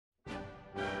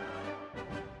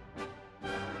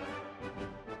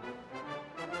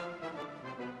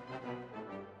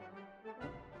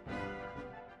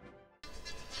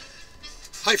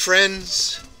Hi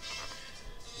friends,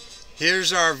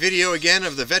 here's our video again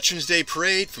of the Veterans Day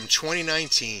Parade from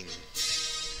 2019.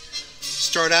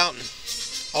 Start out and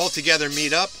all together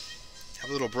meet up, have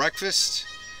a little breakfast,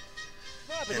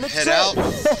 and head out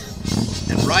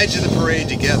and ride to the parade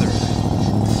together.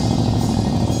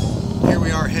 Here we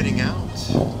are heading out.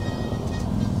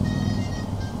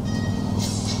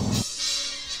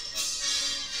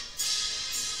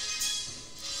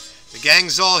 The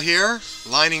gang's all here,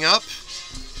 lining up.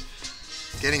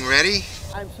 Getting ready.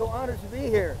 I'm so honored to be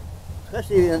here,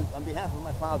 especially on behalf of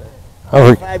my father.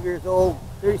 Oh, 5 years old,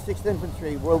 36th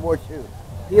Infantry, World War II,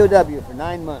 POW for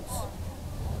 9 months.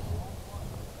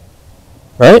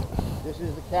 right? This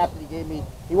is the cap that he gave me.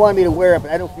 He wanted me to wear it,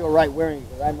 but I don't feel right wearing it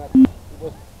because I'm not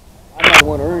the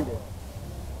one who earned it.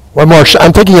 One more.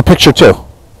 I'm taking a picture too.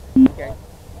 Okay.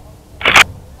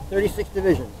 36th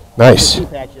Division. Nice. Key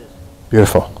patches.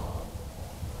 Beautiful.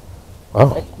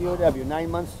 Wow. Ex-POW, 9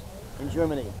 months in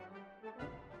Germany.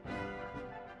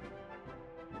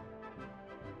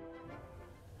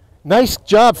 Nice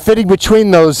job fitting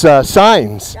between those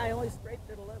signs. Yeah, I only scraped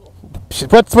it a little.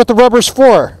 What's what the rubber's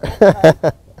for?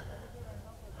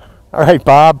 All right,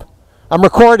 Bob. I'm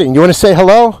recording. You want to say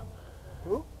hello?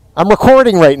 Who? I'm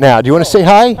recording right now. Do you want to say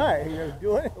hi? Hi, you're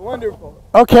doing it. Wonderful.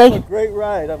 Okay. A great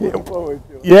ride. I'm looking forward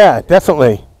to it. Yeah,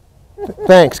 definitely.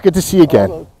 Thanks. Good to see you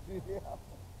again. Yeah.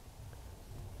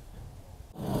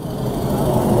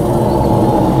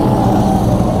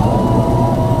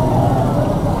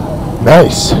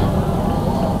 Nice.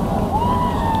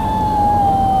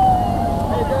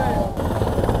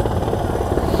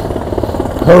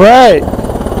 All right.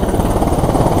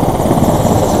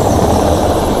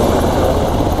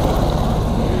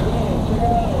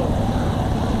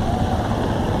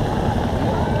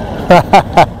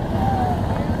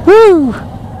 Woo!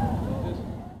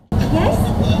 Yes?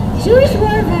 Jewish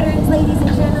War Veterans, ladies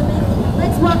and gentlemen.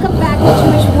 Let's welcome back the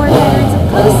Jewish War Veterans of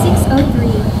Post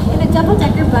 603 in a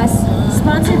double-decker bus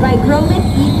sponsored by Groman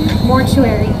Eaton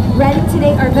Mortuary. Riding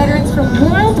today are veterans from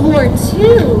World War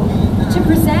II to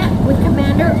present with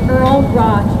Commander Earl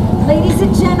Roth. Ladies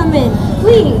and gentlemen,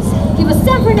 please give a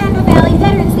San Fernando Valley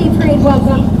Veterans Day Parade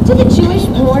welcome to the Jewish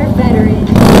War Veterans.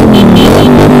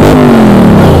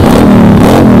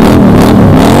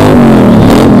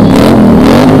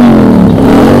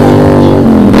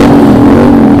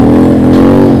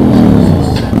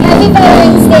 Happy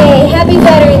Veterans Day! Happy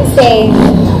Veterans Day!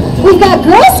 We've got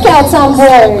Girl Scouts on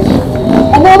board.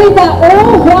 And then we've got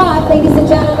Earl Roth, ladies and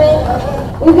gentlemen.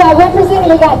 We've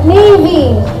got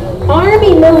Navy,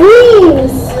 Army,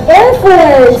 Marines, Air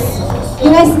Force,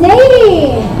 U.S.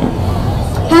 Navy.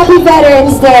 Happy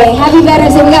Veterans Day. Happy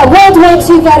Veterans Day. We got World War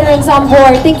II veterans on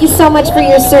board. Thank you so much for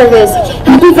your service.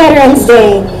 Happy Veterans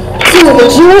Day to the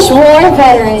Jewish War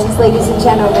Veterans, ladies and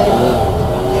gentlemen.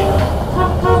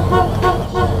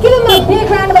 Give them a big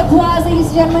round of applause, ladies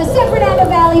and gentlemen. San Fernando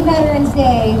Valley Veterans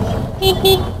Day.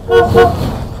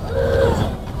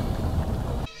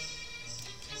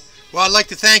 Well, I'd like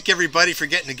to thank everybody for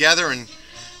getting together and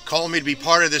calling me to be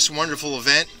part of this wonderful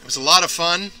event. It was a lot of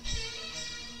fun.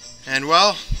 And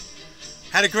well,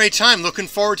 had a great time. Looking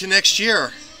forward to next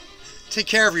year. Take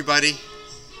care, everybody.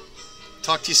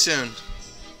 Talk to you soon.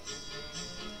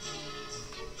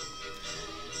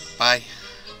 Bye.